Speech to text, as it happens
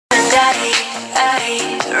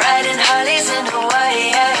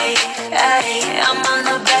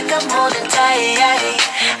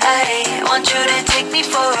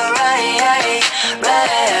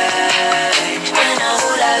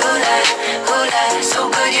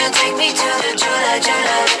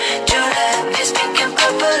julep is pink and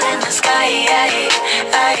purple in the sky.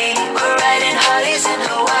 We're riding Harleys in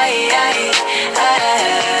Hawaii.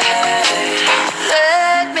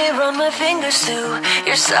 Let me run my fingers through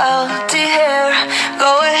your salty hair.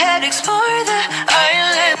 Go ahead, explore the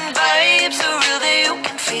island vibes, so real that you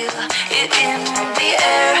can feel it in the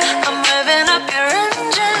air. I'm revving up your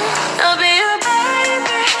engine, I'll be your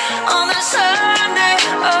baby on the Sunday.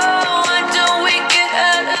 Oh, why don't we get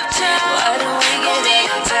out of town? Why don't we get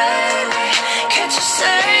out of town? Catch the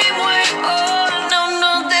same way. Oh,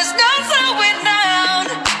 no, there's no slowing down.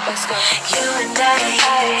 Let's go. You and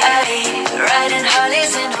I riding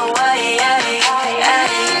Harleys in Hawaii.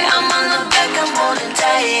 I'm on the back, I'm holding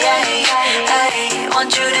tight.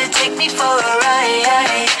 Want you to take me for a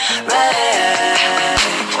ride.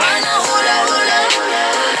 Run a hula hula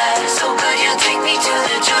hula. So good you take me to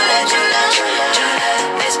the Jula.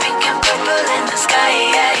 There's pink and purple in the sky.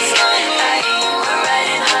 We're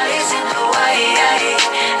riding Harleys in Hawaii.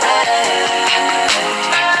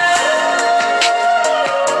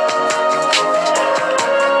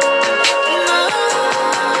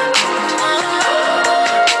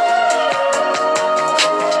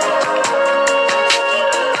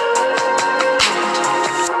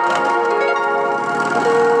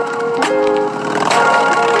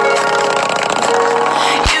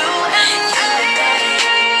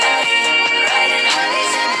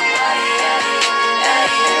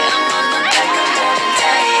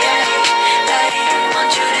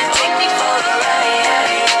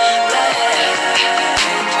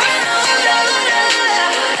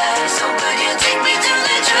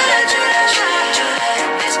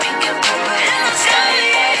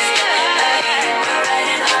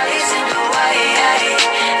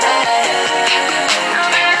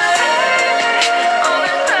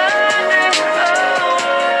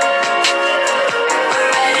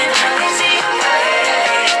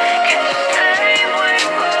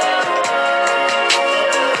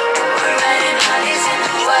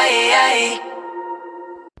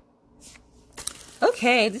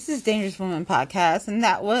 Okay, this is Dangerous Woman Podcast, and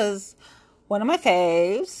that was one of my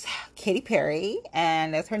faves, Katy Perry,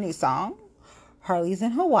 and that's her new song, Harleys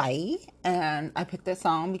in Hawaii. And I picked that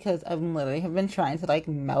song because I literally have been trying to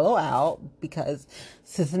mellow out, because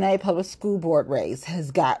Cincinnati Public School Board race has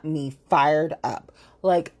got me fired up.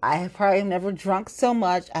 I have probably never drunk so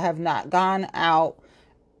much. I have not gone out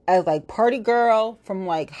as party girl from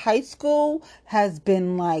high school has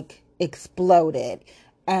been exploded.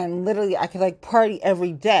 And literally, I could party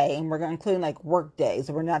every day, and we're going to include work days.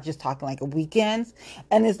 So we're not just talking weekends.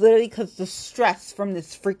 And it's literally because the stress from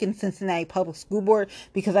this freaking Cincinnati Public School Board,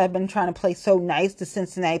 because I've been trying to play so nice to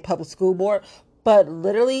Cincinnati Public School Board. But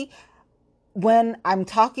literally, when I'm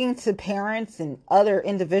talking to parents and other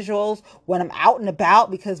individuals, when I'm out and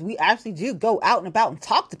about, because we actually do go out and about and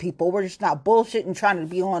talk to people. We're just not bullshitting trying to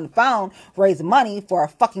be on the phone, raising money for a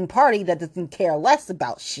fucking party that doesn't care less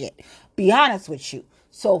about shit. Be honest with you.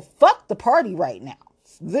 So fuck the party right now.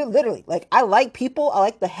 Literally, I like people. I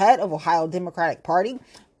like the head of Ohio Democratic Party.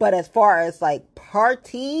 But as far as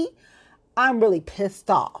party, I'm really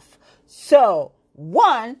pissed off. So,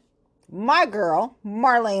 one, my girl,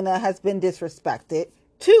 Marlena, has been disrespected.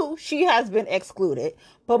 Two, she has been excluded.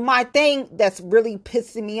 But my thing that's really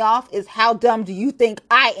pissing me off is, how dumb do you think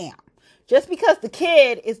I am? Just because the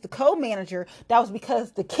kid is the co-manager, that was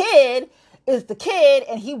because the kid is the kid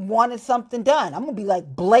and he wanted something done. I'm going to be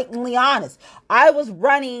blatantly honest. I was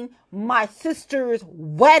running my sister's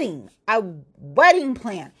wedding. Wedding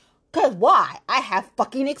plan. Because why? I have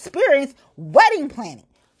fucking experience wedding planning.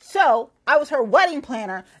 So I was her wedding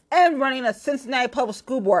planner and running a Cincinnati Public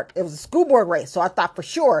School Board. It was a school board race. So I thought for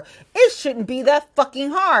sure it shouldn't be that fucking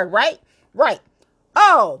hard, right? Right.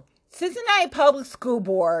 Oh, Cincinnati Public School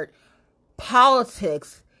Board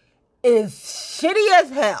politics is shitty as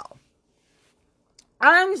hell.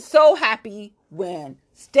 I'm so happy when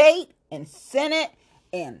state and Senate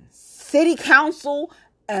and city council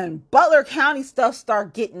and Butler County stuff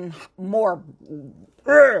start getting more,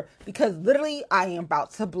 because literally I am about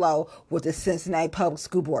to blow with the Cincinnati Public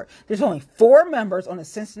School Board. There's only 4 members on the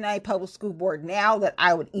Cincinnati Public School Board now that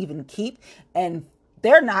I would even keep, and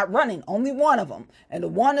they're not running. Only one of them. And the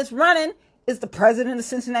one that's running is the president of the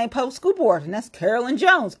Cincinnati Public School Board, and that's Carolyn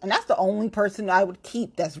Jones. And that's the only person I would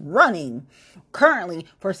keep that's running currently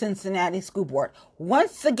for Cincinnati School Board.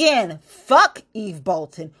 Once again, fuck Eve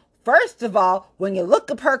Bolton. First of all, when you look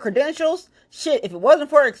up her credentials, shit, if it wasn't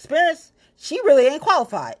for her experience, she really ain't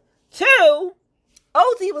qualified. 2,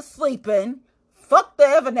 Ozzy was sleeping. Fuck the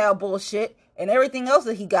Everdell bullshit and everything else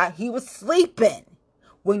that he got. He was sleeping.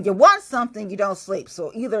 when you want something, you don't sleep.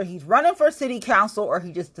 So either he's running for city council or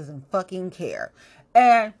he just doesn't fucking care.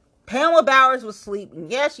 And Pamela Bowers was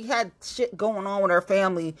sleeping. Yeah, she had shit going on with her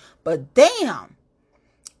family, but damn,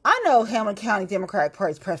 I know Hamilton County Democratic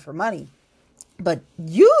Party's pressed for money, but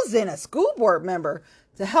using a school board member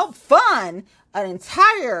to help fund an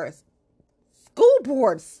entire school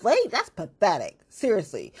board slate, that's pathetic.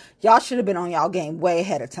 Seriously, y'all should have been on y'all game way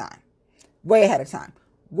ahead of time. Way ahead of time.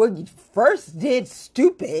 What you first did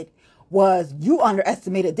stupid was you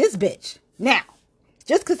underestimated this bitch. Now,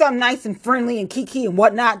 just because I'm nice and friendly and kiki and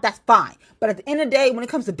whatnot, that's fine. But at the end of the day, when it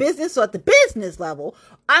comes to business, so at the business level,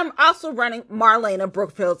 I'm also running Marlena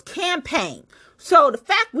Brookfield's campaign. So the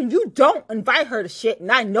fact when you don't invite her to shit,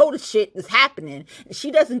 and I know the shit is happening, and she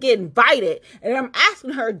doesn't get invited, and I'm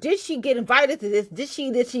asking her, did she get invited to this? Did she?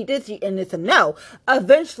 And it's a no.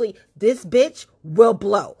 Eventually, this bitch will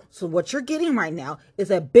blow. So what you're getting right now is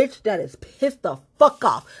a bitch that is pissed the fuck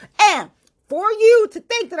off. And for you to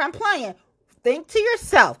think that I'm playing, think to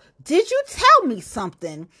yourself, did you tell me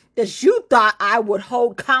something that you thought I would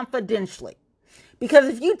hold confidentially? Because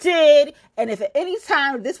if you did, and if at any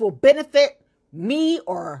time this will benefit me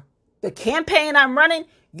or the campaign I'm running,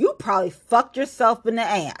 you probably fucked yourself in the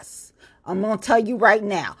ass. I'm going to tell you right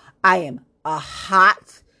now, I am a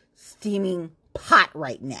hot, steaming pot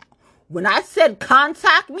right now. When I said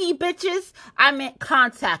contact me, bitches, I meant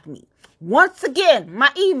contact me. Once again, my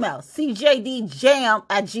email,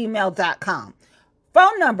 cjdjam@gmail.com.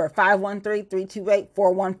 Phone number,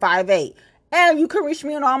 513-328-4158. And you can reach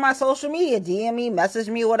me on all my social media, DM me, message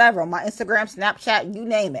me, whatever, on my Instagram, Snapchat, you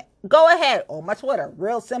name it. Go ahead, on my Twitter,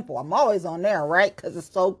 real simple. I'm always on there, right? Because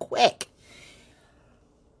it's so quick.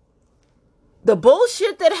 The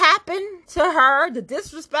bullshit that happened to her, the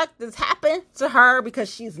disrespect that's happened to her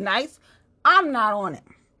because she's nice, I'm not on it,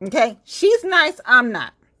 okay? She's nice, I'm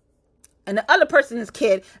not. And the other person is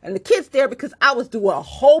kid, and the kid's there because I was doing a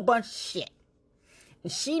whole bunch of shit.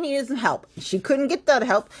 And she needed some help. She couldn't get that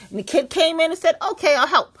help. And the kid came in and said, okay, I'll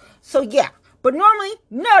help. So yeah. But normally,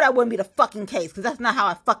 no, that wouldn't be the fucking case. Because that's not how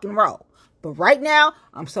I fucking roll. But right now,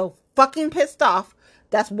 I'm so fucking pissed off.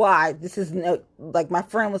 That's why this is, like my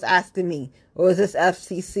friend was asking me, is this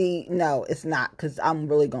FCC? No, it's not. Because I'm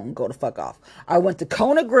really going to go the fuck off. I went to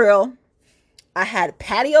Kona Grill. I had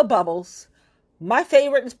patio bubbles. My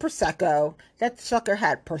favorite is Prosecco. That sucker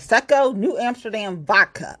had Prosecco, New Amsterdam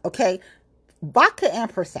vodka. Okay. Vodka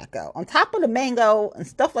and Prosecco on top of the mango and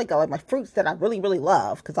stuff like that, like my fruits that I really, really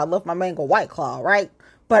love because I love my mango White Claw, right?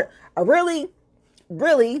 But I really,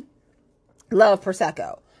 really love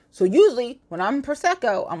Prosecco. So usually when I'm in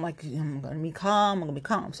Prosecco, I'm like, I'm going to be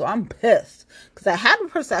calm. So I'm pissed because I had a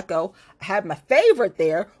Prosecco. I had my favorite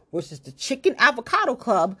there, which is the Chicken Avocado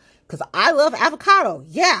Club because I love avocado.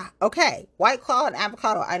 Yeah, okay. White Claw and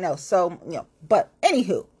avocado, I know. So, but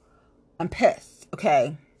anywho, I'm pissed,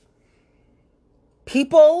 okay?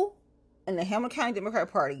 People in the Hamilton County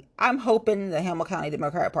Democratic Party, I'm hoping the Hamilton County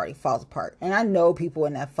Democratic Party falls apart. And I know people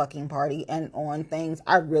in that fucking party and on things.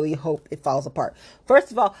 I really hope it falls apart.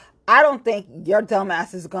 First of all, I don't think your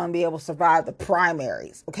dumbass is going to be able to survive the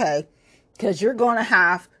primaries, okay? Because you're going to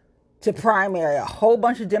have to primary a whole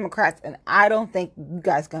bunch of Democrats, and I don't think you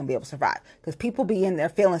guys are going to be able to survive. Because people be in their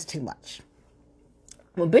feelings too much.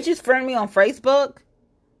 When bitches friend me on Facebook,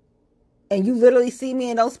 and you literally see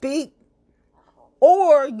me and don't speak,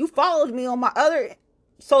 or you followed me on my other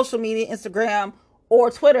social media, Instagram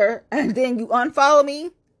or Twitter, and then you unfollow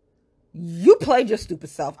me, you played your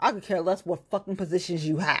stupid self. I could care less what fucking positions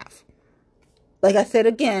you have. Like I said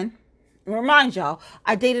again, remind y'all,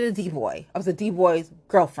 I dated a D-boy. I was a D-boy's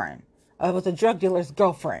girlfriend. I was a drug dealer's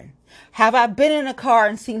girlfriend. Have I been in a car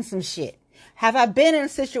and seen some shit? Have I been in a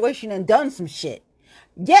situation and done some shit?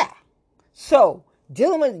 Yeah. So,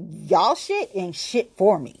 dealing with y'all shit ain't shit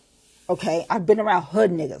for me. Okay, I've been around hood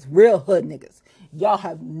niggas, real hood niggas. Y'all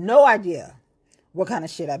have no idea what kind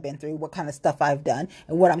of shit I've been through, what kind of stuff I've done,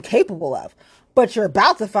 and what I'm capable of. But you're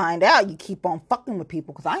about to find out. You keep on fucking with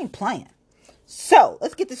people because I ain't playing. So,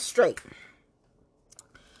 let's get this straight.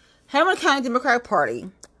 Hamilton County Democratic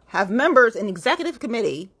Party have members in executive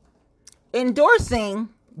committee endorsing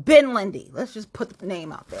Ben Lindy. Let's just put the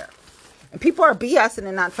name out there. And people are BSing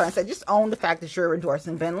and not trying to say, just own the fact that you're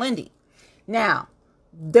endorsing Ben Lindy. Now,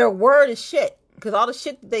 their word is shit. Because all the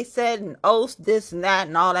shit that they said and oaths, this and that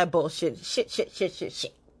and all that bullshit. Shit.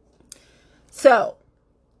 So,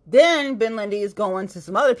 then Ben Lindy is going to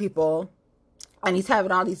some other people and he's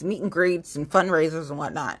having all these meet and greets and fundraisers and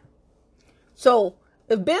whatnot. So,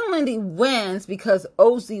 if Ben Lindy wins because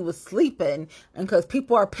Ozzy was sleeping and because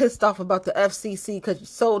people are pissed off about the FCC because you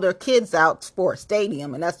sold their kids out for a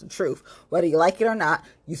stadium, and that's the truth. Whether you like it or not,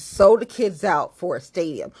 you sold the kids out for a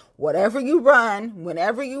stadium. Whatever you run,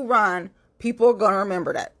 whenever you run, people are going to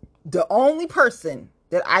remember that. The only person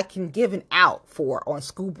that I can give an out for on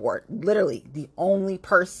school board, literally the only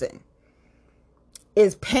person,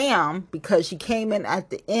 is Pam, because she came in at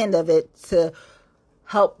the end of it to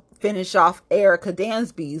help finish off Erica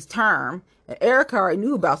Dansby's term. And Erica already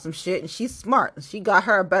knew about some shit, and she's smart. She got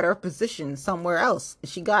her a better position somewhere else.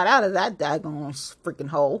 She got out of that daggone freaking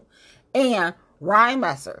hole. And Ryan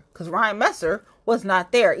Messer, because Ryan Messer was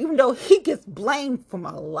not there. Even though he gets blamed from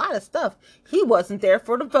a lot of stuff, he wasn't there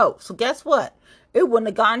for the vote. So guess what? It wouldn't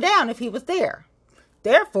have gone down if he was there.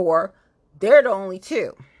 Therefore, they're the only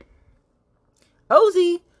two.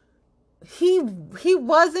 Ozzy, he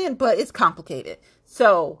wasn't, but it's complicated.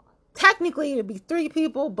 So technically it'd be 3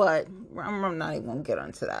 people, but I'm not even gonna get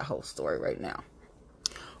into that whole story right now.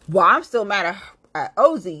 Well, I'm still mad at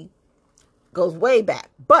Ozzy, goes way back.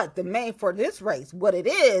 But the main for this race, what it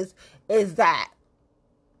is that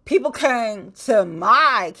people came to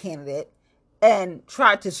my candidate and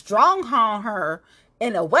tried to strong-arm her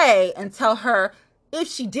in a way and tell her if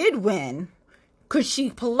she did win, could she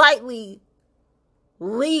politely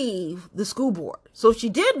leave the school board? So if she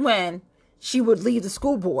did win, she would leave the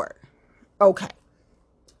school board. Okay.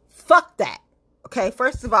 Fuck that. Okay,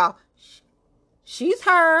 first of all, she's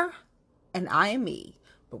her and I am me.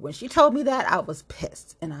 But when she told me that, I was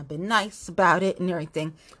pissed. And I've been nice about it and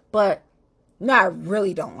everything. But no, I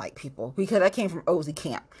really don't like people because I came from Ozzy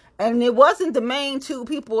camp. And it wasn't the main 2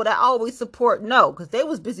 people that always support no, because they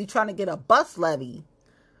was busy trying to get a bus levy,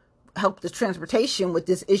 help the transportation with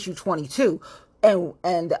this issue 22.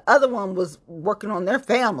 And the other one was working on their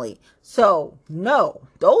family. So, no,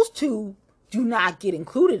 those 2 do not get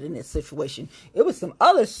included in this situation. It was some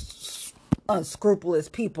other unscrupulous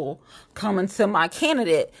people coming to my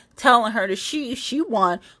candidate, telling her that she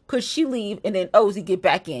won, could she leave and then Ozzy get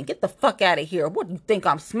back in. Get the fuck out of here. What, do you think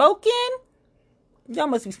I'm smoking? Y'all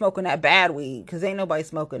must be smoking that bad weed, because ain't nobody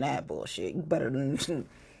smoking that bullshit. You better than...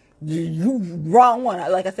 You wrong one.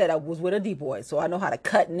 Like I said, I was with a D-boy, so I know how to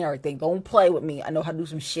cut and everything. Don't play with me. I know how to do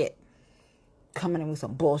some shit. Coming in with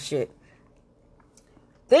some bullshit.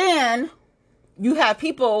 Then you have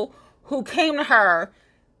people who came to her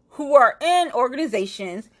who are in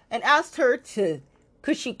organizations and asked her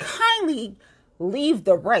could she kindly leave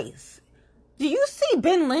the race. Do you see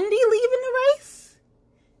Ben Lindy leaving the race?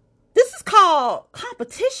 This is called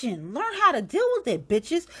competition. Learn how to deal with it,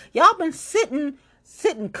 bitches. Y'all been sitting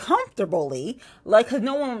comfortably, like, cause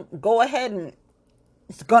no one go ahead and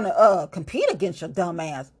is gonna compete against your dumb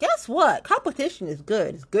ass. Guess what? Competition is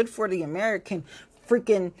good. It's good for the American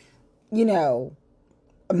freaking,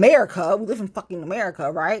 America. We live in fucking America,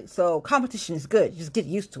 right? So competition is good. Just get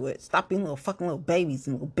used to it. Stop being little babies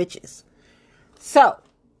and little bitches. So,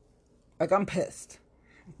 like, I'm pissed.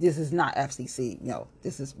 This is not FCC.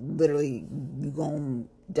 This is literally, you gonna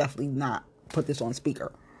definitely not put this on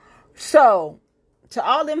speaker. So, to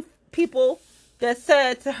all them people that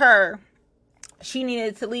said to her she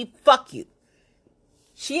needed to leave, fuck you.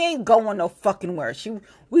 She ain't going no fucking where.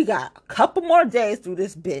 We got a couple more days through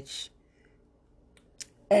this bitch.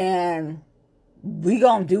 And we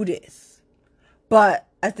gonna do this. But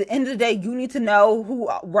at the end of the day, you need to know who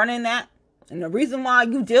running that. And the reason why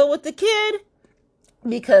you deal with the kid,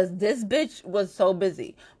 because this bitch was so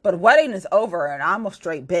busy. But wedding is over and I'm a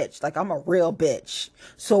straight bitch. Like, I'm a real bitch.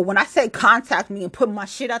 So when I say contact me and put my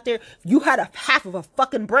shit out there, if you had a half of a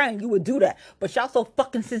fucking brain, you would do that. But y'all so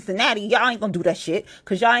fucking Cincinnati, y'all ain't gonna do that shit.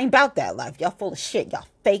 Because y'all ain't about that life. Y'all full of shit. Y'all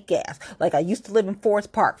fake ass. Like, I used to live in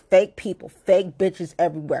Forest Park. Fake people. Fake bitches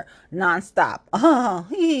everywhere. Non-stop.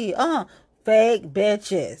 Fake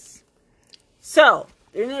bitches. So,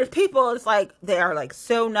 and there's people, it's like, they are like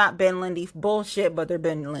so not Ben Lindy bullshit, but they're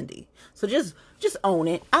Ben Lindy. So just own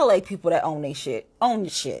it. I like people that own their shit. Own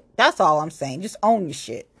your shit. That's all I'm saying. Just own your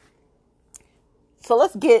shit. So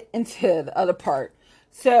let's get into the other part.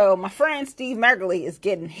 So my friend Steve Margley is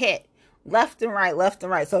getting hit left and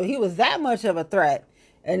right. So he was that much of a threat.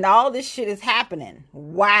 And all this shit is happening.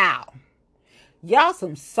 Wow. Y'all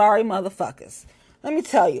some sorry motherfuckers. Let me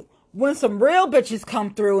tell you. When some real bitches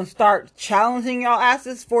come through and start challenging y'all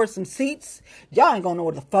asses for some seats, y'all ain't gonna know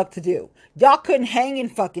what the fuck to do. Y'all couldn't hang in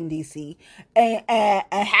fucking DC. And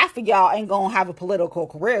half of y'all ain't gonna have a political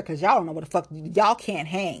career because y'all don't know what the fuck. Y'all can't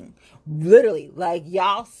hang. Literally. Like,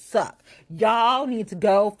 y'all suck. Y'all need to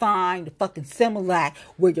go find the fucking Similac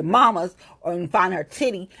where your mama's, or find her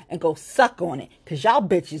titty and go suck on it. Because y'all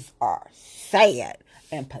bitches are sad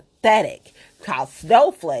and pathetic. called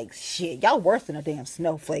snowflakes. Shit, y'all worse than a damn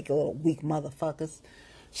snowflake, you little weak motherfuckers.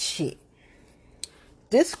 Shit.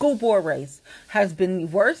 This school board race has been the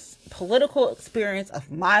worst political experience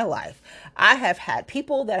of my life. I have had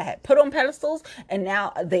people that I had put on pedestals and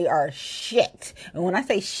now they are shit. And when I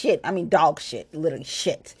say shit, I mean dog shit, literally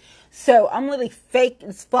shit. So I'm literally fake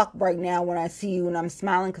as fuck right now when I see you and I'm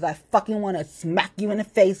smiling because I fucking want to smack you in the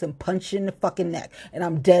face and punch you in the fucking neck. And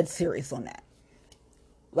I'm dead serious on that.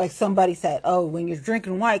 Like somebody said, oh, when you're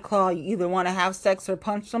drinking White Claw, you either want to have sex or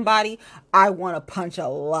punch somebody. I want to punch a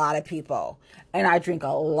lot of people. And I drink a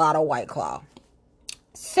lot of White Claw.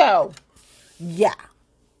 So, yeah.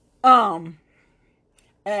 And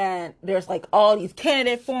there's like all these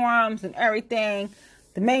candidate forums and everything.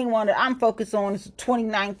 The main one that I'm focused on is the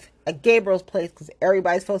 29th at Gabriel's place because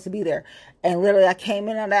everybody's supposed to be there. And literally I came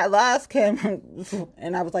in on that last Kim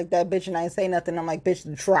and I was like that bitch and I didn't say nothing. I'm like,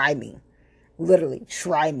 bitch, try me. Literally,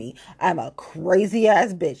 try me. I'm a crazy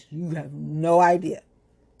ass bitch. You have no idea.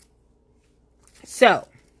 So,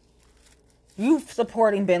 you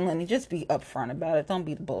supporting Ben Lindy, just be upfront about it. Don't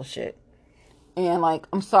be the bullshit. And like,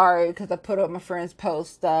 I'm sorry because I put up my friend's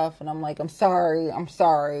post stuff and I'm like, I'm sorry.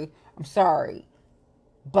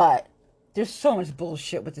 But there's so much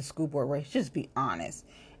bullshit with the school board race. Just be honest.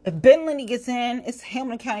 If Ben Lindy gets in, it's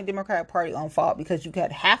Hamilton County Democratic Party on fault because you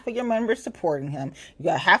got half of your members supporting him. You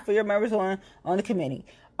got half of your members on the committee.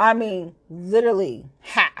 I mean, literally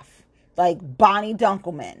half. Like Bonnie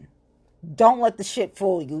Dunkelman. Don't let the shit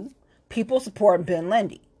fool you. People support Ben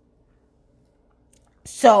Lindy.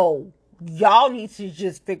 So, y'all need to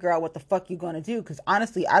just figure out what the fuck you're going to do. Because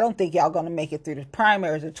honestly, I don't think y'all going to make it through the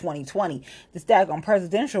primaries of 2020. This daggone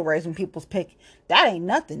presidential race when people's pick, that ain't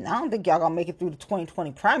nothing. I don't think y'all going to make it through the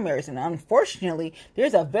 2020 primaries. And unfortunately,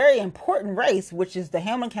 there's a very important race, which is the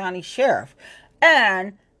Hamilton County Sheriff.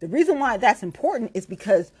 And the reason why that's important is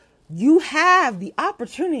because you have the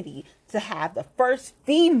opportunity to have the first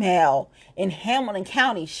female in Hamilton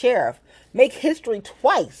County Sheriff make history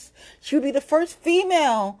twice. She would be the first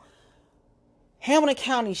female Hamilton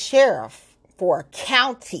County Sheriff for a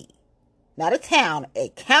county, not a town, a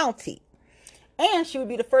county. And she would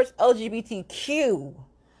be the first LGBTQ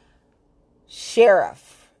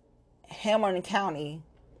sheriff, Hamilton County,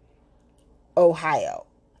 Ohio.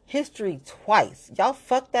 History twice. Y'all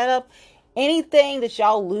fuck that up. Anything that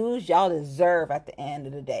y'all lose, y'all deserve at the end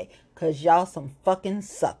of the day. Because y'all some fucking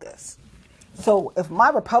suckers. So if my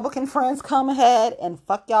Republican friends come ahead and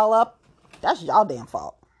fuck y'all up, that's y'all damn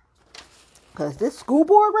fault. Because this school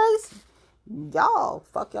board race, y'all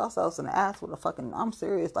fuck yourselves in the ass with a fucking, I'm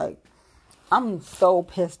serious. Like, I'm so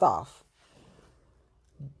pissed off.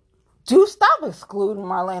 Do stop excluding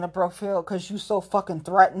Marlena Brofield because you so fucking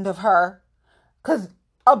threatened of her. Because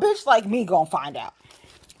a bitch like me gonna find out.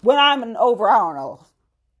 When I'm in over, I don't know,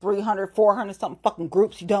 300, 400 something fucking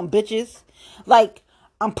groups, you dumb bitches. Like,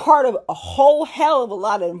 I'm part of a whole hell of a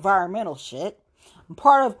lot of environmental shit. I'm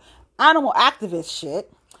part of animal activist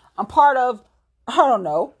shit. I'm part of, I don't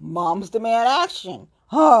know, Moms Demand Action.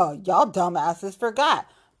 Oh, y'all dumbasses forgot.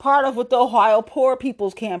 Part of with the Ohio Poor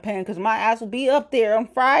People's Campaign, because my ass will be up there on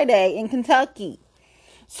Friday in Kentucky.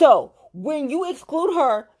 So, when you exclude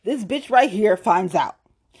her, this bitch right here finds out.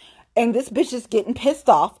 And this bitch is getting pissed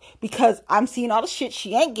off because I'm seeing all the shit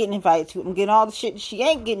she ain't getting invited to. I'm getting all the shit she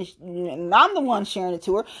ain't getting, and I'm the one sharing it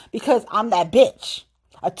to her because I'm that bitch.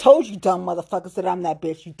 I told you dumb motherfuckers that I'm that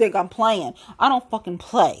bitch. You think I'm playing. I don't fucking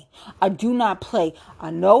play. I do not play. I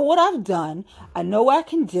know what I've done. I know what I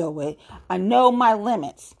can deal with. I know my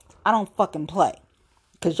limits. I don't fucking play.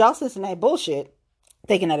 Because y'all sitting that bullshit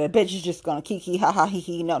thinking that a bitch is just gonna kiki, ha ha, hee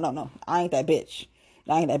hee. No. I ain't that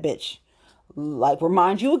bitch. Like,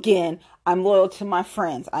 remind you again, I'm loyal to my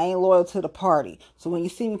friends. I ain't loyal to the party. So when you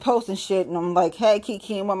see me posting shit and I'm like, hey,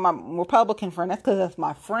 Kiki, with my Republican friend, that's because that's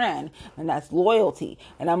my friend. And that's loyalty.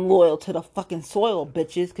 And I'm loyal to the fucking soil,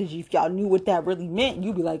 bitches. Because if y'all knew what that really meant,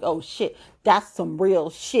 you'd be like, oh, shit, that's some real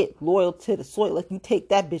shit. Loyal to the soil. Like, you take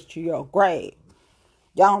that bitch to your grave.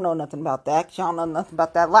 Y'all don't know nothing about that. Y'all don't know nothing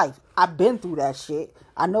about that life. I've been through that shit.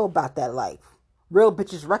 I know about that life. Real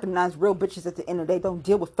bitches recognize real bitches at the end of the day. Don't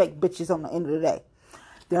deal with fake bitches on the end of the day.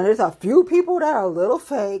 Then there's a few people that are a little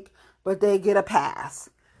fake, but they get a pass.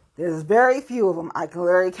 There's very few of them. I can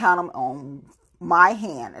literally count them on my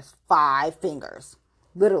hand. It's 5 fingers.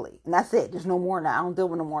 Literally. And that's it. There's no more than that. I don't deal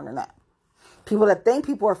with no more than that. People that think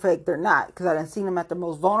people are fake, they're not. Because I done seen them at their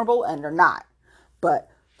most vulnerable, and they're not. But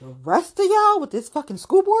the rest of y'all with this fucking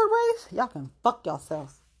school board race, y'all can fuck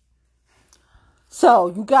yourselves. So,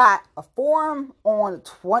 you got a forum on the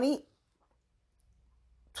 25th,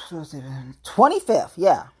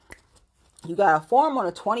 yeah. You got a forum on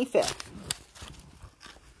the 25th.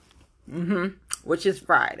 which is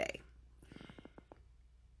Friday.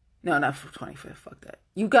 No, not for 25th. Fuck that.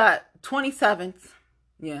 You got 27th.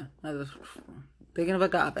 Yeah, I was thinking of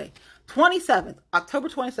Agave. 27th, October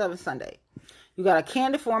 27th, Sunday. You got a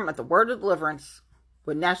candid forum at the Word of Deliverance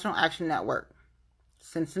with National Action Network,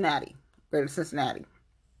 Cincinnati, Greater Cincinnati.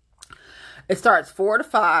 It starts 4 to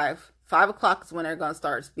 5. 5 o'clock is when they're going to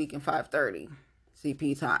start speaking. 5:30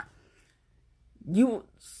 CP time.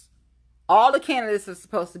 All the candidates are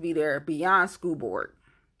supposed to be there beyond school board.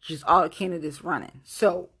 Just all the candidates running.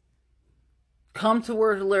 So, come to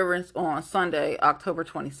Word Deliverance on Sunday, October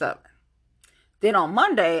 27th. Then on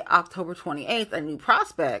Monday, October 28th, a New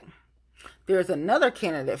Prospect, there's another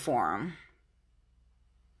candidate forum.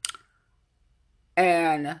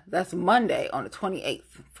 And that's Monday on the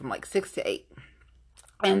 28th from like 6 to 8.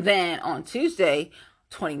 And then on Tuesday,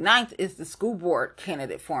 29th, is the school board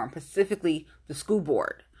candidate forum, specifically the school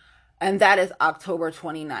board. And that is October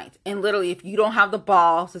 29th. And literally, if you don't have the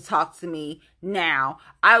balls to talk to me now,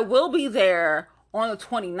 I will be there on the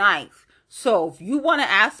 29th. So if you want to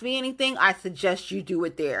ask me anything, I suggest you do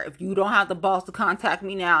it there. If you don't have the balls to contact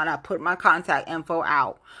me now and I put my contact info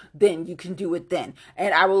out, then you can do it then.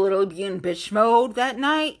 And I will literally be in bitch mode that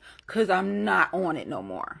night because I'm not on it no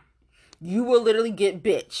more. You will literally get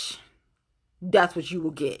bitch. That's what you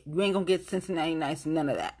will get. You ain't gonna get Cincinnati Nice, none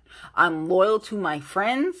of that. I'm loyal to my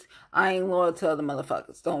friends. I ain't loyal to other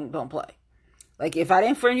motherfuckers. Don't play. Like, if I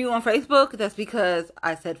didn't friend you on Facebook, that's because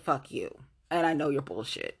I said fuck you. And I know you're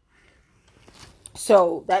bullshit.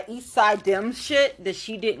 So, that East Side Dem shit that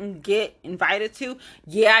she didn't get invited to,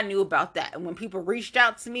 yeah, I knew about that. And when people reached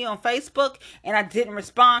out to me on Facebook and I didn't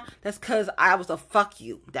respond, that's because I was a fuck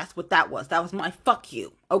you. That's what that was. That was my fuck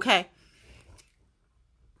you. Okay?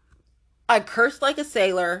 I cursed like a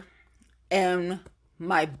sailor, and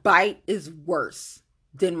my bite is worse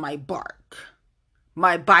than my bark.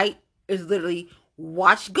 My bite is literally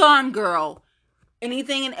watch Gone Girl.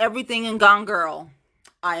 Anything and everything in Gone Girl,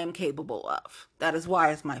 I am capable of. That is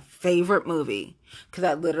why it's my favorite movie. Because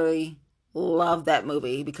I literally love that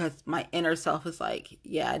movie. Because my inner self is like,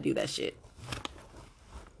 yeah, I do that shit.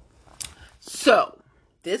 So,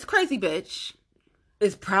 this crazy bitch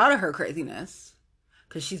is proud of her craziness.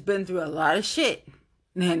 Because she's been through a lot of shit.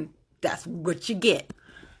 And that's what you get.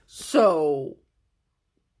 So,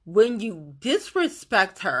 when you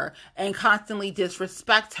disrespect her and constantly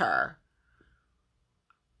disrespect her,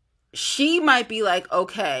 she might be like,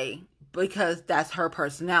 okay, because that's her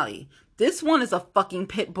personality. This one is a fucking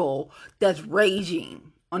pit bull that's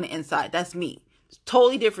raging on the inside. That's me. It's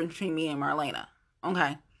totally different between me and Marlena.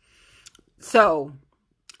 Okay? So,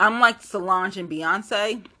 I'm like Solange and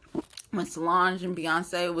Beyonce. When Solange and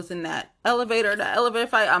Beyonce was in that elevator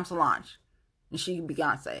fight, I'm Solange. And she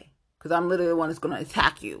Beyonce. Because I'm literally the one that's going to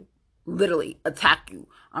attack you. Literally attack you.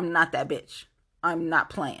 I'm not that bitch. I'm not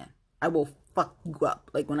playing. I will fuck you up.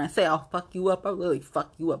 Like, when I say I'll fuck you up, I really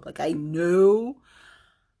fuck you up. Like, I know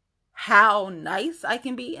how nice I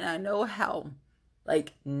can be. And I know how,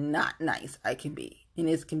 like, not nice I can be. And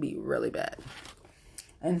this can be really bad.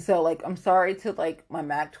 And so, like, I'm sorry to, like, my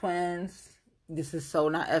Mac twins. This is so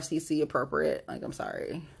not FCC appropriate. Like, I'm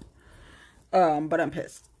sorry. But I'm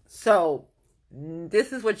pissed. So,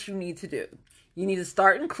 this is what you need to do. You need to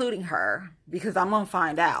start including her. Because I'm going to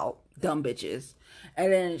find out. Dumb bitches.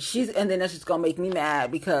 And then that's just going to make me mad.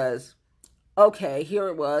 Because, okay, here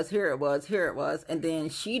it was. And then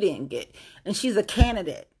she didn't get. And she's a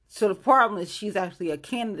candidate. So, the problem is she's actually a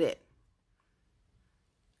candidate.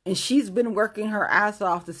 And she's been working her ass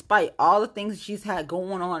off despite all the things she's had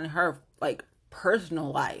going on in her, like, personal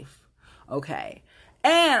life. Okay.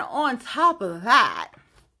 And on top of that,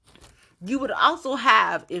 you would also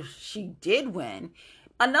have, if she did win,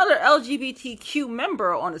 another LGBTQ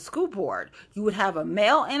member on the school board. You would have a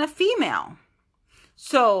male and a female.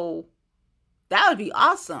 So that would be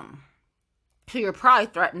awesome. So you're probably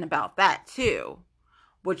threatened about that too,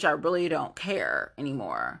 which I really don't care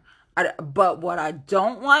anymore. But what I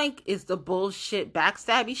don't like is the bullshit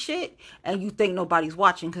backstabby shit. And you think nobody's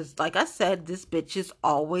watching. Because like I said, this bitch is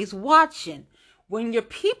always watching. When your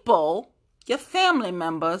people, your family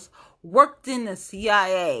members, worked in the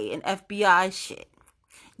CIA and FBI shit,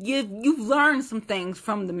 you've learned some things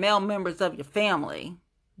from the male members of your family.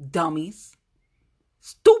 Dummies.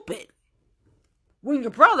 Stupid. When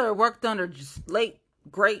your brother worked under just late,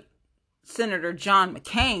 great Senator John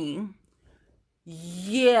McCain...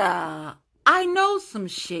 Yeah, I know some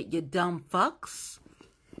shit, you dumb fucks.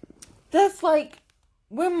 That's like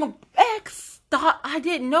when my ex thought I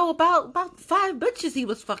didn't know about the 5 bitches he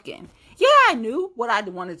was fucking. Yeah, I knew what I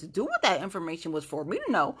wanted to do with that information was for me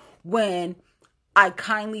to know when I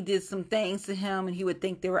kindly did some things to him and he would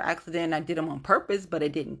think they were accident. I did them on purpose, but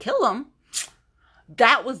it didn't kill him.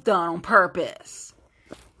 That was done on purpose.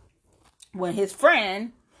 When his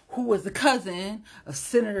friend, who was the cousin of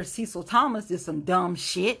Senator Cecil Thomas, did some dumb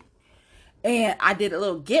shit, and I did a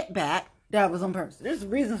little get back, that was on purpose. There's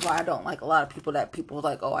reasons why I don't like a lot of people that people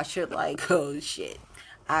like, oh, I should like, oh, shit.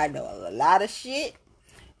 I know a lot of shit,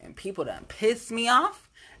 and people done piss me off,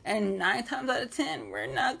 and 9 times out of 10, we're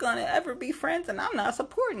not going to ever be friends, and I'm not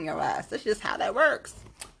supporting your ass. That's just how that works.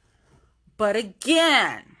 But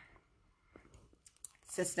again,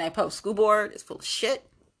 Cincinnati Public School Board is full of shit.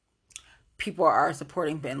 People are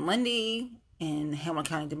supporting Ben Lindy and the Hamilton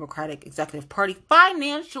County Democratic Executive Party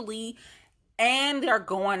financially, and they're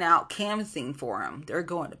going out canvassing for him. They're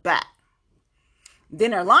going to bat. Then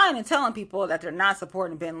they're lying and telling people that they're not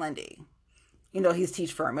supporting Ben Lindy. You know, he's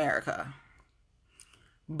Teach for America.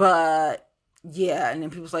 But, yeah, and then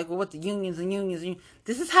people's like, well, what the unions and unions?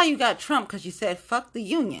 This is how you got Trump, because you said, fuck the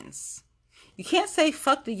unions. You can't say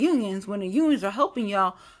fuck the unions when the unions are helping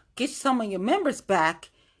y'all get some of your members back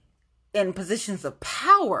in positions of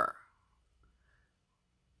power.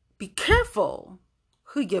 Be careful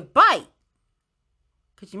who you bite,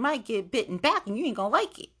 because you might get bitten back and you ain't gonna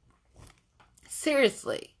like it.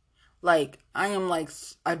 Seriously. Like, I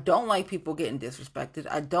don't like people getting disrespected.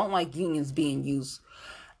 I don't like unions being used,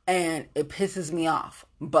 and it pisses me off.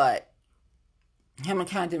 But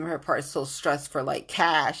Hamilton County Democratic Party is so stressed for like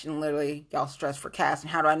cash, and literally y'all stressed for cash. And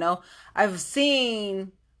how do I know? I've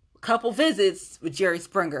seen couple visits with Jerry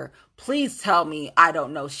Springer. Please tell me I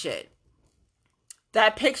don't know shit.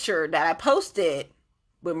 That picture that I posted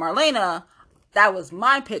with Marlena, that was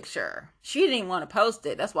my picture. She didn't want to post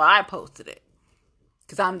it. That's why I posted it.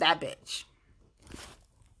 Because I'm that bitch.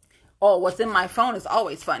 Oh, what's in my phone is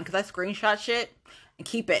always fun because I screenshot shit and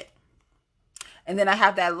keep it. And then I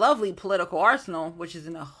have that lovely political arsenal, which is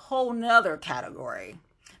in a whole nother category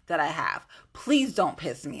that I have. Please don't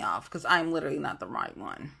piss me off because I'm literally not the right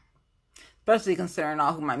one. Especially considering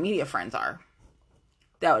all who my media friends are.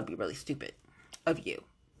 That would be really stupid of you.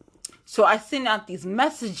 So I send out these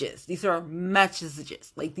messages. These are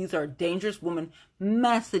messages. Like, these are dangerous woman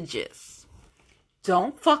messages.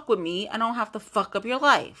 Don't fuck with me. I don't have to fuck up your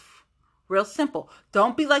life. Real simple.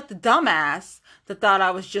 Don't be like the dumbass that thought I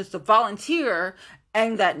was just a volunteer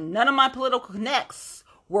and that none of my political connects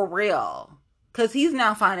were real. Because he's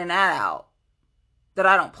now finding that out. That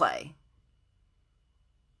I don't play.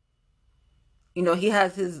 You know, he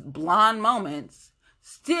has his blonde moments.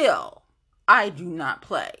 Still, I do not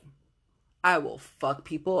play. I will fuck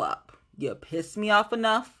people up. You piss me off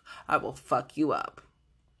enough, I will fuck you up.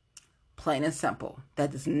 Plain and simple.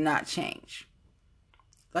 That does not change.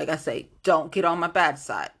 Like I say, don't get on my bad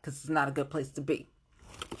side, because it's not a good place to be.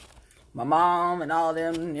 My mom and all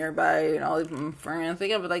them and everybody and all my friends, they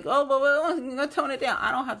get like, oh, well, you're going to tone it down.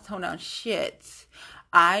 I don't have to tone down shit.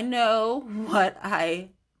 I know what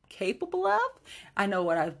I'm capable of. I know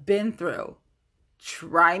what I've been through.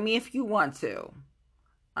 Try me if you want to.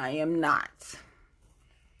 I am not.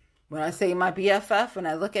 When I say my BFF and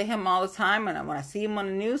I look at him all the time and when I see him on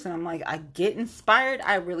the news and I'm like, I get inspired.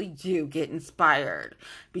 I really do get inspired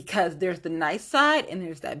because there's the nice side and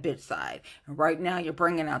there's that bitch side. And right now you're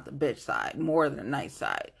bringing out the bitch side more than the nice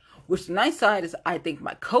side, which the nice side is, I think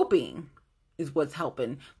my coping is what's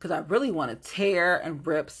helping because I really want to tear and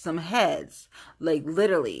rip some heads, like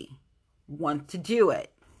literally want to do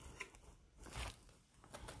it.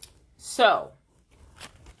 So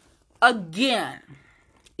again,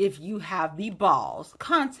 if you have the balls,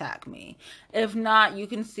 contact me. If not, you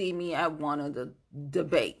can see me at one of the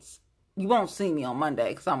debates. You won't see me on Monday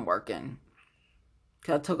because I'm working.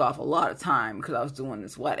 Because I took off a lot of time because I was doing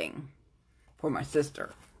this wedding for my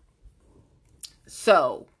sister.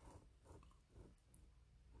 So,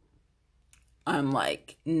 I'm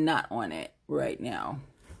like not on it right now.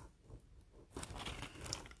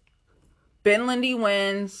 Ben Lindy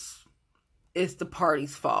wins. It's the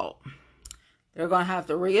party's fault. They're going to have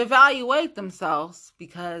to reevaluate themselves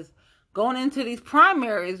because going into these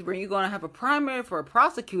primaries where you're going to have a primary for a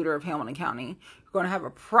prosecutor of Hamilton County, you're going to have a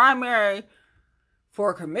primary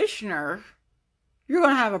for a commissioner, you're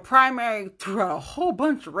going to have a primary throughout a whole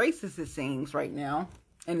bunch of races, it seems, right now,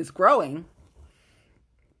 and it's growing.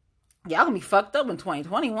 Y'all going to be fucked up when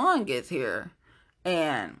 2021 gets here,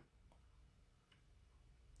 and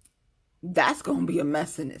that's going to be a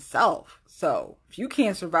mess in itself. So, if you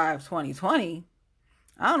can't survive 2020,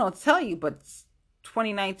 I don't know what to tell you, but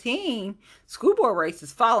 2019, school board race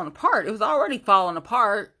is falling apart. It was already falling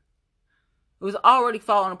apart. It was already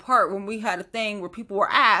falling apart when we had a thing where people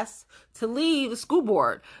were asked to leave the school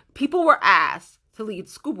board. People were asked to lead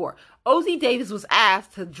the school board. Ozzie Davis was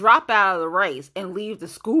asked to drop out of the race and leave the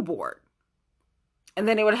school board. And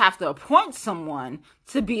then they would have to appoint someone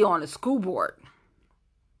to be on the school board.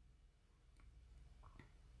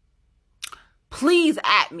 Please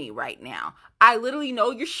at me right now. I literally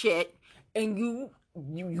know your shit, and you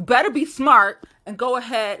better be smart and go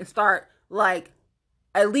ahead and start, like,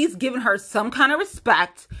 at least giving her some kind of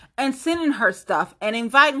respect and sending her stuff and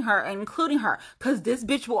inviting her and including her, because this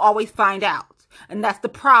bitch will always find out, and that's the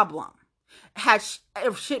problem.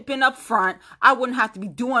 If shit been up front, I wouldn't have to be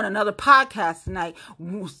doing another podcast tonight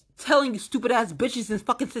telling you stupid ass bitches in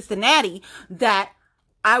fucking Cincinnati that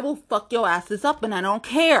I will fuck your asses up, and I don't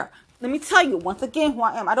care. Let me tell you once again who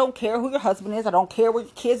I am. I don't care who your husband is. I don't care where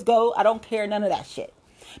your kids go. I don't care none of that shit.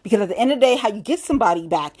 Because at the end of the day, how you get somebody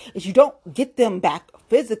back is you don't get them back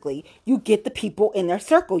physically. You get the people in their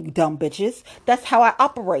circle, you dumb bitches. That's how I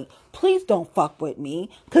operate. Please don't fuck with me,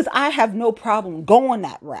 because I have no problem going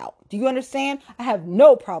that route. Do you understand? I have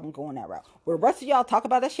no problem going that route. Where the rest of y'all talk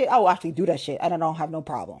about that shit, I will actually do that shit. And I don't have no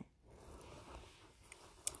problem.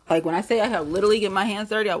 Like, when I say I have literally get my hands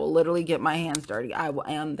dirty, I will literally get my hands dirty. I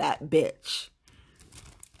am that bitch.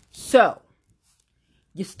 So,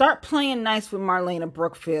 you start playing nice with Marlena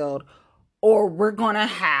Brookfield, or we're going to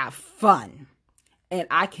have fun. And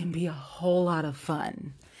I can be a whole lot of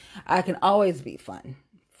fun. I can always be fun.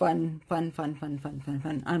 Fun.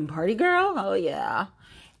 I'm a party girl. Oh, yeah.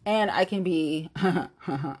 And I can be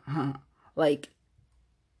like,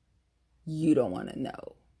 you don't want to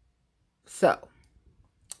know. So,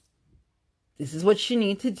 this is what you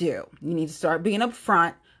need to do. You need to start being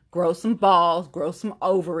upfront. Grow some balls. Grow some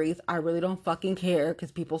ovaries. I really don't fucking care,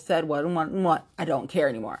 because people said what and what and what. I don't care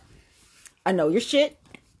anymore. I know your shit.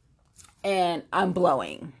 And I'm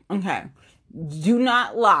blowing. Okay. Do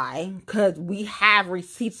not lie, because we have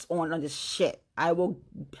receipts on this shit. I will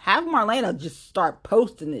have Marlena just start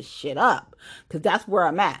posting this shit up, because that's where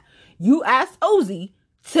I'm at. You asked Ozzie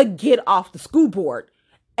to get off the school board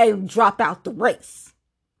and drop out the race.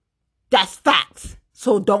 That's facts.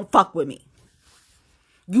 So don't fuck with me.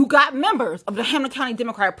 You got members of the Hamilton County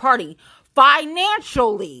Democratic Party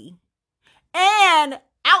financially and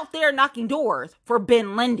out there knocking doors for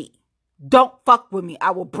Ben Lindy. Don't fuck with me.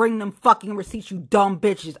 I will bring them fucking receipts, you dumb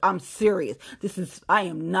bitches. I'm serious. I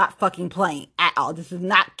am not fucking playing at all. This is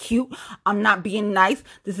not cute. I'm not being nice.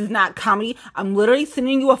 This is not comedy. I'm literally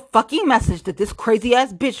sending you a fucking message that this crazy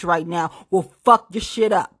ass bitch right now will fuck your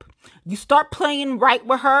shit up. You start playing right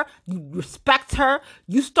with her. You respect her.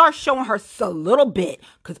 You start showing her a little bit,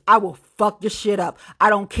 because I will fuck your shit up.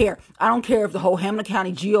 I don't care. I don't care if the whole Hamilton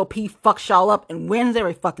County GOP fucks y'all up and wins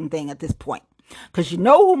every fucking thing at this point. Because you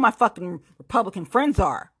know who my fucking Republican friends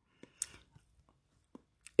are.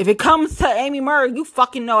 If it comes to Amy Murray, you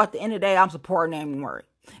fucking know at the end of the day, I'm supporting Amy Murray.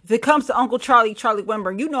 If it comes to Uncle Charlie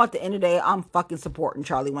Wimber, you know at the end of the day, I'm fucking supporting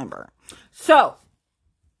Charlie Wimber. So,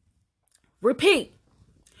 repeat.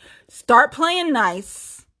 Start playing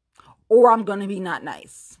nice, or I'm going to be not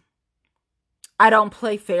nice. I don't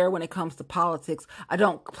play fair when it comes to politics. I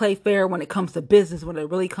don't play fair when it comes to business, when it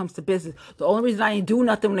really comes to business. The only reason I didn't do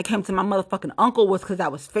nothing when it came to my motherfucking uncle was because I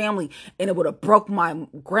was family, and it would have broke my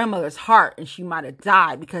grandmother's heart, and she might have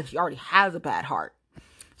died because she already has a bad heart.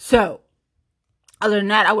 So, other than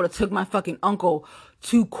that, I would have took my fucking uncle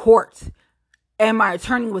to court, and my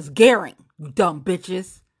attorney was Garing, you dumb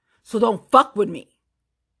bitches. So don't fuck with me.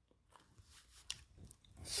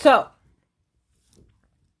 So,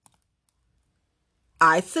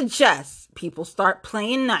 I suggest people start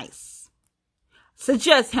playing nice.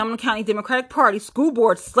 Suggest Hamilton County Democratic Party School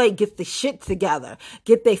Board slate gets the shit together.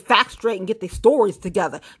 Get their facts straight and get their stories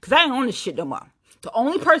together. Because I ain't on this shit no more. The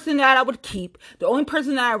only person that I would keep, the only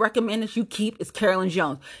person that I recommend that you keep is Carolyn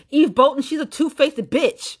Jones. Eve Bolton, she's a two-faced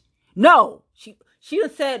bitch. No, she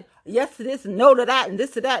done said yes to this and no to that and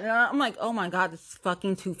this to that. And I'm like, oh my God, this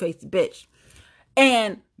fucking two-faced bitch.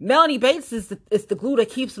 And Melanie Bates is the glue that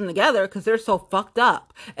keeps them together, because they're so fucked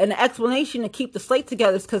up. And the explanation to keep the slate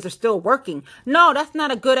together is because they're still working. No, that's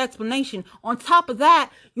not a good explanation. On top of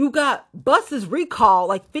that, you got buses recalled,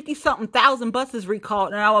 like 50-something thousand buses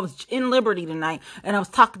recalled. And I was in Liberty tonight, and I was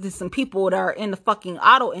talking to some people that are in the fucking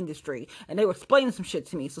auto industry, and they were explaining some shit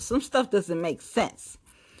to me. So some stuff doesn't make sense.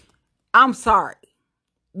 I'm sorry.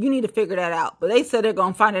 You need to figure that out. But they said they're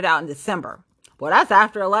going to find it out in December. Well, that's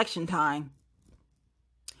after election time.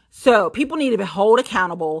 So people need to be held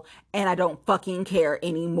accountable, and I don't fucking care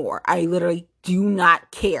anymore. I literally do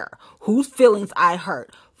not care whose feelings I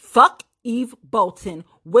hurt. Fuck Eve Bolton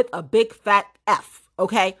with a big fat F,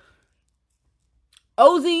 okay?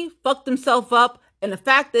 Ozzie fucked himself up, and the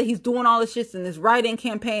fact that he's doing all this shit in this write-in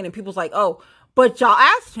campaign, and people's like, oh, but y'all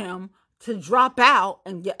asked him to drop out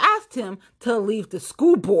and you asked him to leave the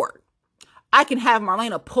school board. I can have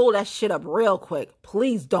Marlena pull that shit up real quick.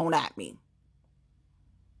 Please don't at me.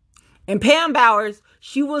 And Pam Bowers,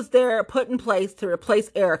 she was there put in place to replace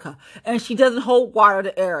Erica. And she doesn't hold water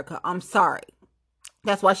to Erica. I'm sorry.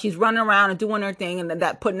 That's why she's running around and doing her thing and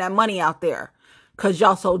that putting that money out there. Because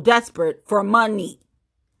y'all so desperate for money.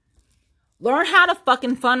 Learn how to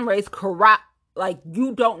fucking fundraise corrupt like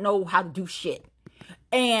you don't know how to do shit.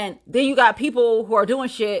 And then you got people who are doing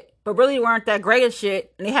shit, but really weren't that great at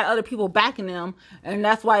shit. And they had other people backing them. And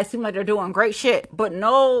that's why it seemed like they're doing great shit. But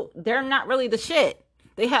no, they're not really the shit.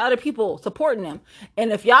 They had other people supporting them.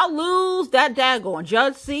 And if y'all lose that daggone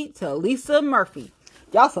judge seat to Lisa Murphy,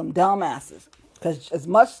 y'all some dumbasses. Because as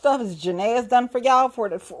much stuff as Janae has done for y'all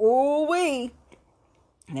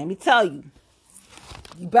let me tell you,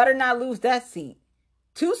 you better not lose that seat.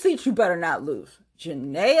 2 seats you better not lose.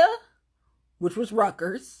 Janaea, which was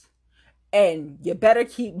Rutgers, and you better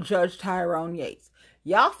keep Judge Tyrone Yates.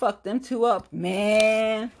 Y'all fucked them 2 up,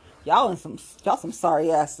 man. Y'all some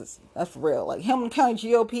sorry asses. That's for real. Like Hamilton County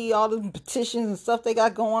GOP, all the petitions and stuff they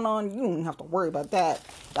got going on, you don't even have to worry about that.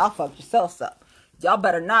 Y'all fucked yourselves up. Y'all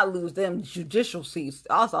better not lose them judicial seats.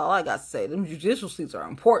 That's all I got to say. Them judicial seats are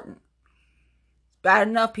important. Bad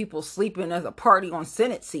enough people sleeping as a party on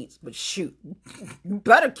Senate seats, but shoot, you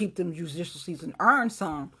better keep them judicial seats and earn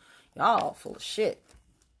some. Y'all full of shit.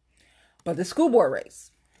 But the school board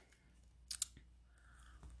race,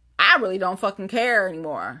 I really don't fucking care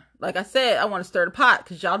anymore. Like I said, I want to stir the pot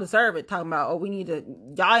because y'all deserve it. Talking about,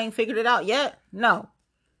 y'all ain't figured it out yet? No,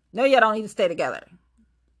 y'all don't need to stay together.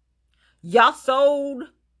 Y'all sold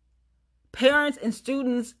parents and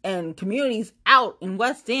students and communities out in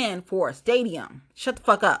West End for a stadium. Shut the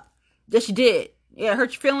fuck up. Yes, you did. Yeah, it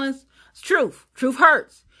hurt your feelings. It's truth. Truth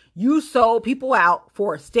hurts. You sold people out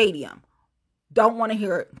for a stadium. Don't want to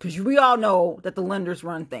hear it because we all know that the lenders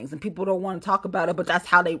run things and people don't want to talk about it, but that's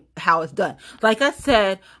how it's done. Like I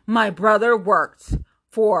said, my brother worked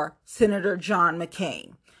for Senator John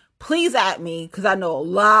McCain. Please at me because I know a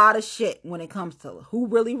lot of shit when it comes to who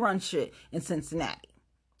really runs shit in Cincinnati.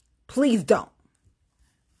 Please don't.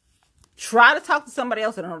 Try to talk to somebody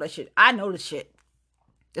else that don't know that shit. I know the shit.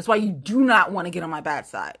 That's why you do not want to get on my bad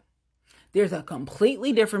side. There's a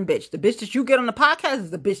completely different bitch. The bitch that you get on the podcast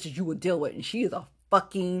is the bitch that you would deal with. And she is a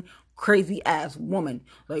fucking crazy ass woman.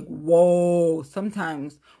 Like, whoa.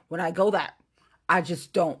 Sometimes when I go that, I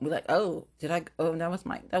just don't be like, oh, that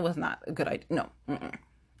was not a good idea. No.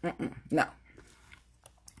 No.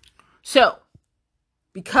 So,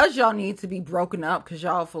 because y'all need to be broken up because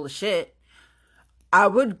y'all full of shit, I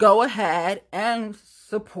would go ahead and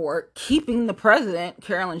support keeping the president,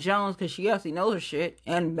 Carolyn Jones, because she actually knows her shit,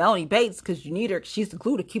 and Melanie Bates, because you need her. She's the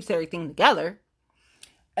glue that keeps everything together.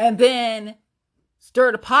 And then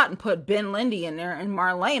stir the pot and put Ben Lindy in there and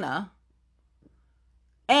Marlena.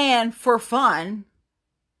 And for fun,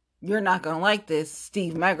 you're not going to like this,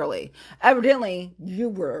 Steve Megerle. Evidently, you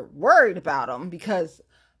were worried about him because,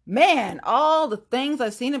 man, all the things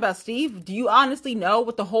I've seen about Steve, do you honestly know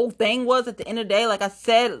what the whole thing was at the end of the day? Like I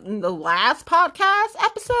said in the last podcast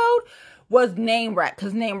episode, was name wreck.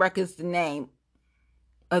 Because name wreck is the name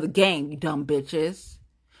of the game, you dumb bitches.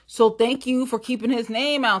 So thank you for keeping his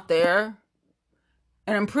name out there.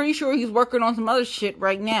 And I'm pretty sure he's working on some other shit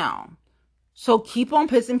right now. So keep on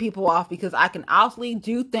pissing people off because I can honestly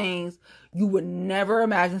do things you would never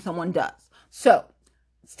imagine someone does. So,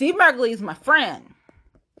 Steve Megerle is my friend.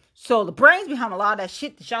 So the brains behind a lot of that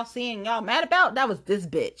shit that y'all seeing y'all mad about, that was this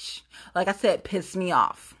bitch. Like I said, pissed me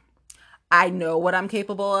off. I know what I'm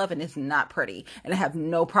capable of and it's not pretty. And I have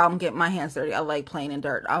no problem getting my hands dirty. I like playing in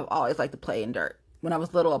dirt. I've always liked to play in dirt. When I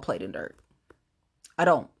was little, I played in dirt. I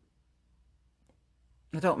don't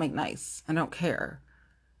make nice. I don't care.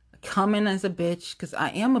 Come in as a bitch because I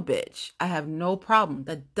am a bitch. I have no problem.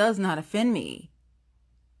 That does not offend me.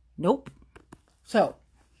 Nope. So,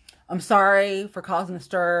 I'm sorry for causing a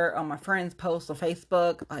stir on my friend's post on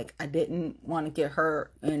Facebook. Like, I didn't want to get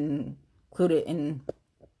her included in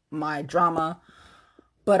my drama.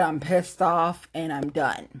 But I'm pissed off and I'm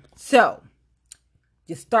done. So,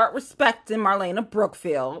 you start respecting Marlena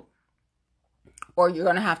Brookfield or you're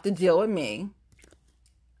going to have to deal with me.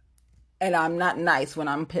 And I'm not nice when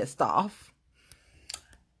I'm pissed off.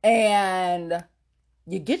 And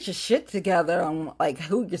you get your shit together on like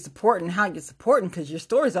who you're supporting, how you're supporting, because your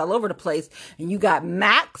story's all over the place. And you got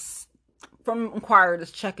Max from Inquirer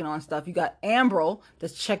that's checking on stuff. You got Ambrel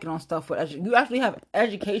that's checking on stuff. You actually have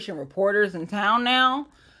education reporters in town now.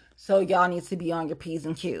 So y'all need to be on your P's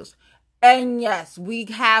and Q's. And yes, we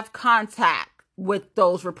have contact with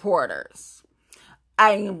those reporters.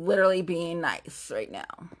 I am literally being nice right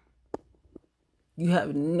now. You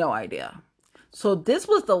have no idea. So this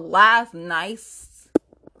was the last nice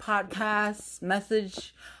podcast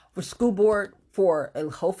message for school board for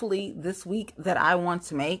hopefully this week that I want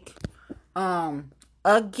to make.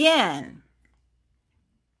 Again,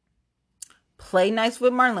 play nice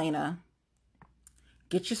with Marlena.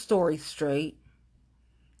 Get your story straight.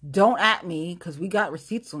 Don't at me, because we got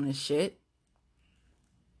receipts on this shit.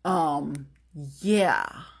 Yeah.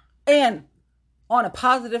 And on a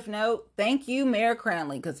positive note, thank you, Mayor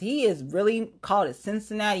Cranley, because he is really called it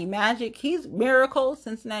Cincinnati Magic. He's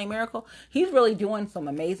Cincinnati Miracle. He's really doing some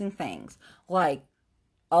amazing things. Like,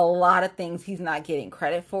 a lot of things he's not getting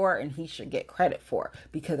credit for, and he should get credit for.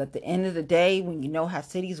 Because at the end of the day, when you know how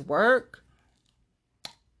cities work,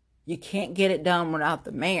 you can't get it done without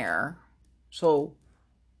the mayor. So,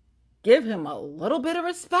 give him a little bit of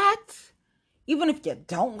respect, even if you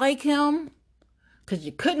don't like him. Because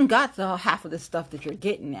you couldn't got to half of the stuff that you're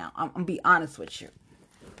getting now. I'm going to be honest with you.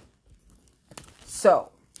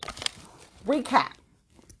 So, recap.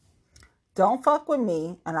 Don't fuck with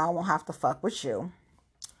me, and I won't have to fuck with you.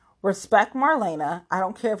 Respect Marlena. I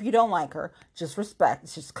don't care if you don't like her. Just respect.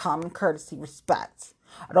 It's just common courtesy, respect.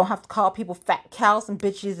 I don't have to call people fat cows and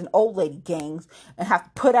bitches and old lady gangs and have to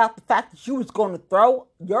put out the fact that you was going to throw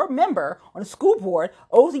your member on the school board,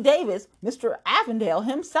 Ozzie Davis, Mr. Avondale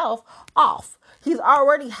himself, off. He's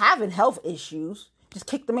already having health issues. Just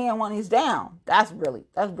kick the man when he's down. That's really,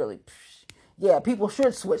 yeah, people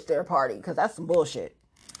should switch their party because that's some bullshit.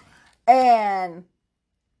 And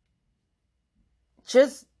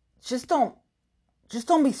just don't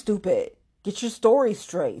be stupid. Get your story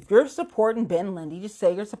straight. If you're supporting Ben Lindy, just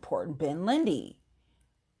say you're supporting Ben Lindy.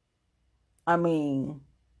 I mean,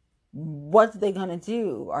 what's they gonna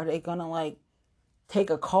do? Are they gonna take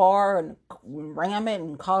a car and ram it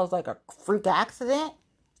and cause a freak accident?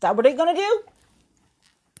 Is that what they're gonna do?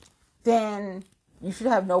 Then you should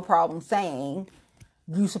have no problem saying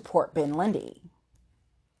you support Ben Lindy.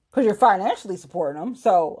 Because you're financially supporting them.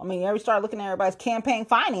 So, I mean, you ever start looking at everybody's campaign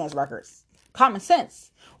finance records? Common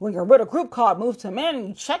sense. When you're with a group called Move to America,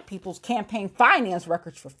 you check people's campaign finance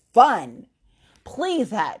records for fun.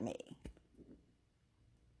 Please at me.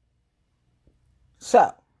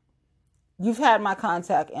 So, you've had my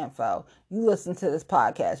contact info. You listen to this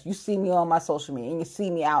podcast. You see me on my social media and you see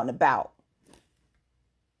me out and about.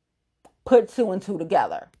 Put two and two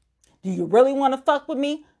together. Do you really want to fuck with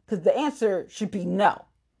me? Because the answer should be no.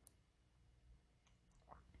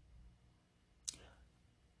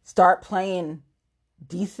 Start playing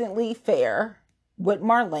decently fair with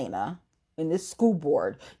Marlena in this school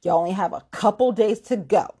board. You only have a couple days to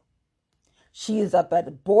go. She is up at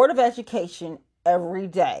the Board of Education every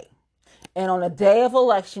day. And on the day of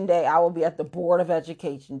election day, I will be at the Board of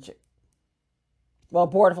Education. Well,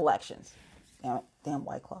 Board of Elections. Damn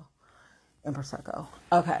White Claw and Prosecco.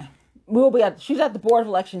 Okay. She's at the Board of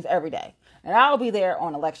Elections every day. And I'll be there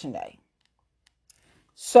on election day.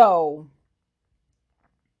 So,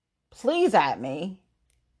 please at me.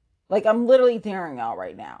 I'm literally daring y'all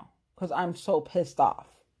right now. Because I'm so pissed off.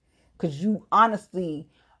 Because you honestly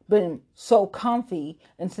been so comfy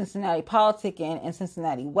in Cincinnati politicking and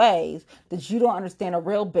Cincinnati ways that you don't understand a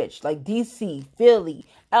real bitch like DC, Philly,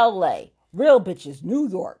 LA, real bitches, New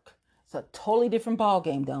York. It's a totally different ball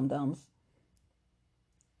game, dum-dums.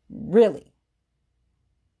 Really.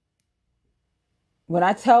 When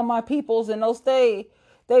I tell my peoples in those states,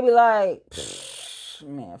 they be like,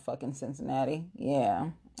 man, fucking Cincinnati. Yeah,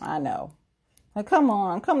 I know. Come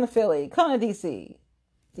on, come to Philly, come to DC.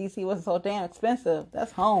 DC wasn't so damn expensive.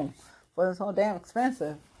 That's home. Wasn't so damn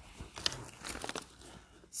expensive.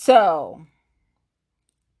 So,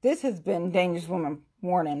 this has been Dangerous Woman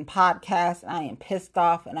Warning Podcast. I am pissed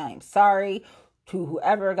off and I am sorry to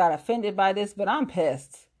whoever got offended by this, but I'm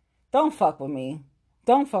pissed. Don't fuck with me.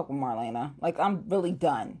 Don't fuck with Marlena. I'm really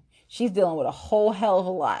done. She's dealing with a whole hell of a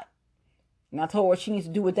lot. And I told her what she needs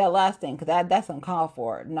to do with that last thing, because that's uncalled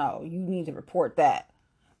for. No, you need to report that.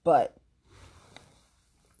 But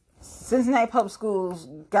Cincinnati Public Schools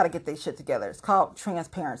got to get their shit together. It's called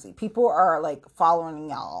transparency. People are following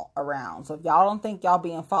y'all around. So if y'all don't think y'all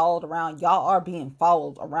being followed around, y'all are being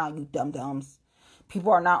followed around, you dum-dums.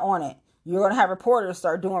 People are not on it. You're going to have reporters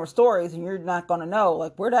start doing stories and you're not going to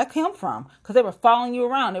know where that came from. Because they were following you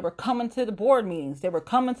around. They were coming to the board meetings. They were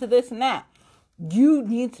coming to this and that. You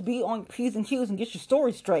need to be on P's and Q's and get your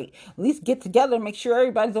story straight. At least get together and make sure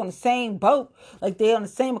everybody's on the same boat. They on the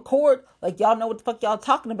same accord. Y'all know what the fuck y'all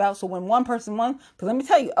talking about. So when one person won, because let me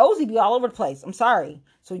tell you, Ozzie be all over the place. I'm sorry.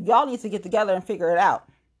 So y'all need to get together and figure it out.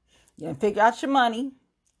 Figure out your money.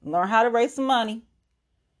 Learn how to raise some money.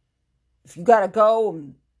 If you got to go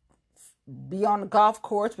and be on the golf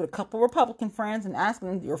course with a couple Republican friends and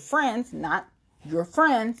asking your friends, not your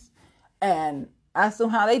friends, and ask them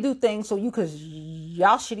how they do things. So because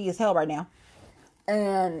y'all shitty as hell right now.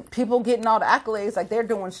 And people getting all the accolades like they're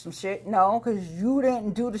doing some shit. No, because you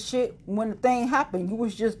didn't do the shit when the thing happened. You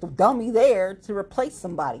was just the dummy there to replace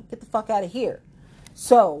somebody. Get the fuck out of here.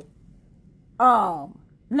 So,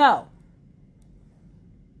 no.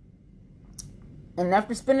 And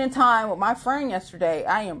after spending time with my friend yesterday,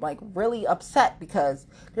 I am like really upset because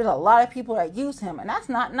there's a lot of people that use him, and that's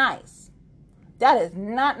not nice. That is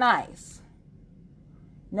not nice.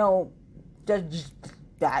 No,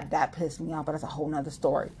 that pissed me off, but that's a whole nother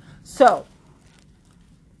story. So,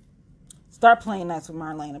 start playing nice with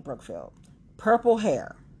Marlena Brookfield. Purple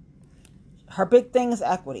hair. Her big thing is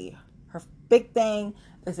equity. Her big thing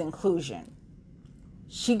is inclusion.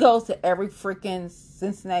 She goes to every freaking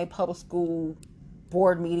Cincinnati Public School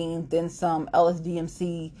board meeting, then some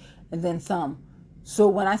LSDMC, and then some. So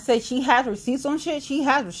when I say she has receipts on shit, she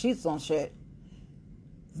has receipts on shit.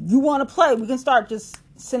 You want to play, we can start just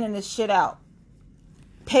sending this shit out.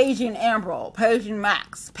 Paige and Ambrose, Paige and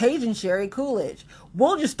Max, Paige and Sherry Coolidge.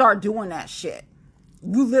 We'll just start doing that shit.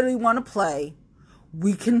 You literally want to play,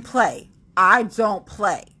 we can play. I don't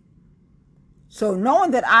play. So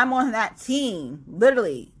knowing that I'm on that team,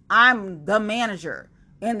 literally, I'm the manager,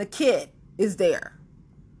 and the kid is there.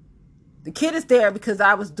 The kid is there because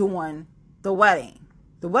I was doing the wedding.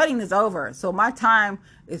 The wedding is over, so my time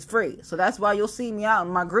is free. So that's why you'll see me out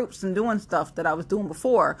in my groups and doing stuff that I was doing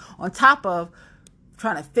before, on top of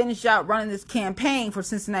trying to finish out running this campaign for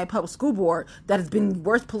Cincinnati Public School Board that has been the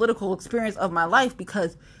worst political experience of my life,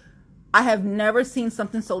 because I have never seen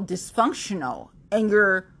something so dysfunctional, and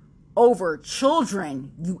you're over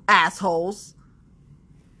children, you assholes.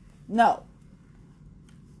 No.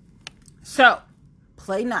 So,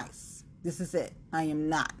 play nice. This is it. I am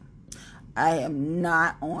not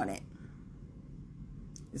on it.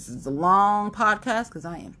 This is a long podcast because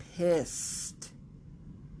I am pissed.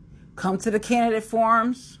 Come to the candidate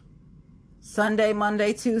forums Sunday,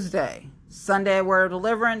 Monday, Tuesday. Sunday at Word of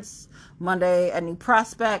Deliverance, Monday at New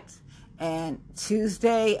Prospect, and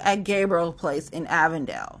Tuesday at Gabriel Place in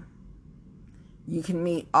Avondale. You can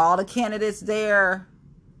meet all the candidates there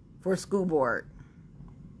for school board.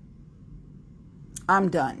 I'm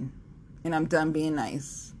done. And I'm done being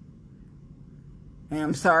nice. And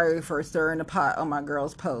I'm sorry for stirring the pot on my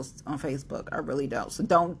girl's post on Facebook. I really don't. So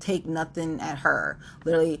don't take nothing at her.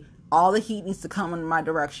 Literally, all the heat needs to come in my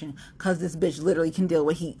direction, because this bitch literally can deal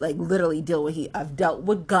with heat. Like, literally deal with heat. I've dealt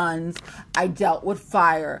with guns. I dealt with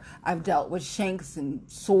fire. I've dealt with shanks and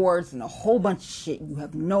swords and a whole bunch of shit. You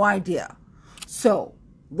have no idea. So,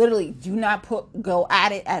 literally, do not go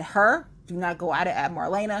at it at her. Do not go at it at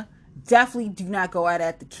Marlena. Definitely do not go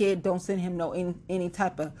at the kid. Don't send him any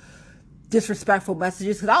type of disrespectful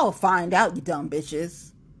messages, because I will find out, you dumb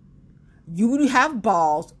bitches. You have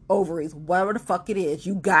balls, ovaries, whatever the fuck it is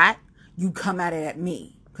you got, you come at it at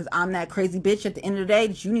me, because I'm that crazy bitch at the end of the day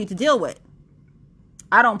that you need to deal with.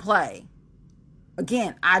 I don't play.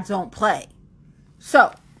 Again, I don't play.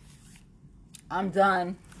 So, I'm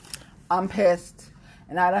done. I'm pissed.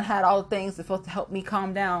 And I done had all the things that's supposed to help me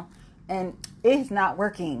calm down, and it's not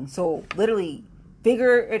working. So literally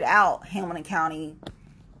figure it out, Hamilton County,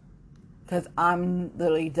 because I'm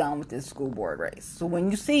literally done with this school board race. So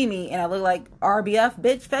when you see me and I look like RBF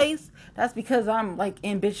bitch face, that's because I'm like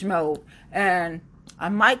in bitch mode, and I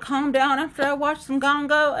might calm down after I watch some Gone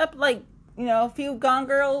Girl, a few Gone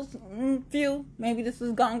Girls, maybe this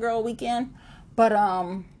is Gone Girl weekend. But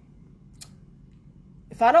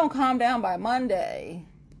if I don't calm down by Monday,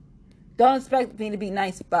 don't expect me to be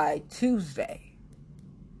nice by Tuesday.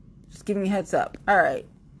 Just giving you a heads up. All right.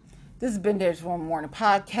 This has been There's One Morning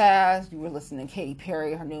Podcast. You were listening to Katy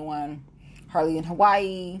Perry, her new one, Harley in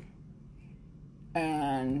Hawaii.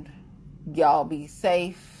 And y'all be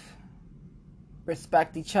safe.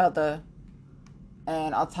 Respect each other.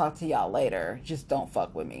 And I'll talk to y'all later. Just don't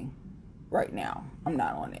fuck with me right now. I'm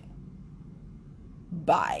not on it.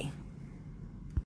 Bye.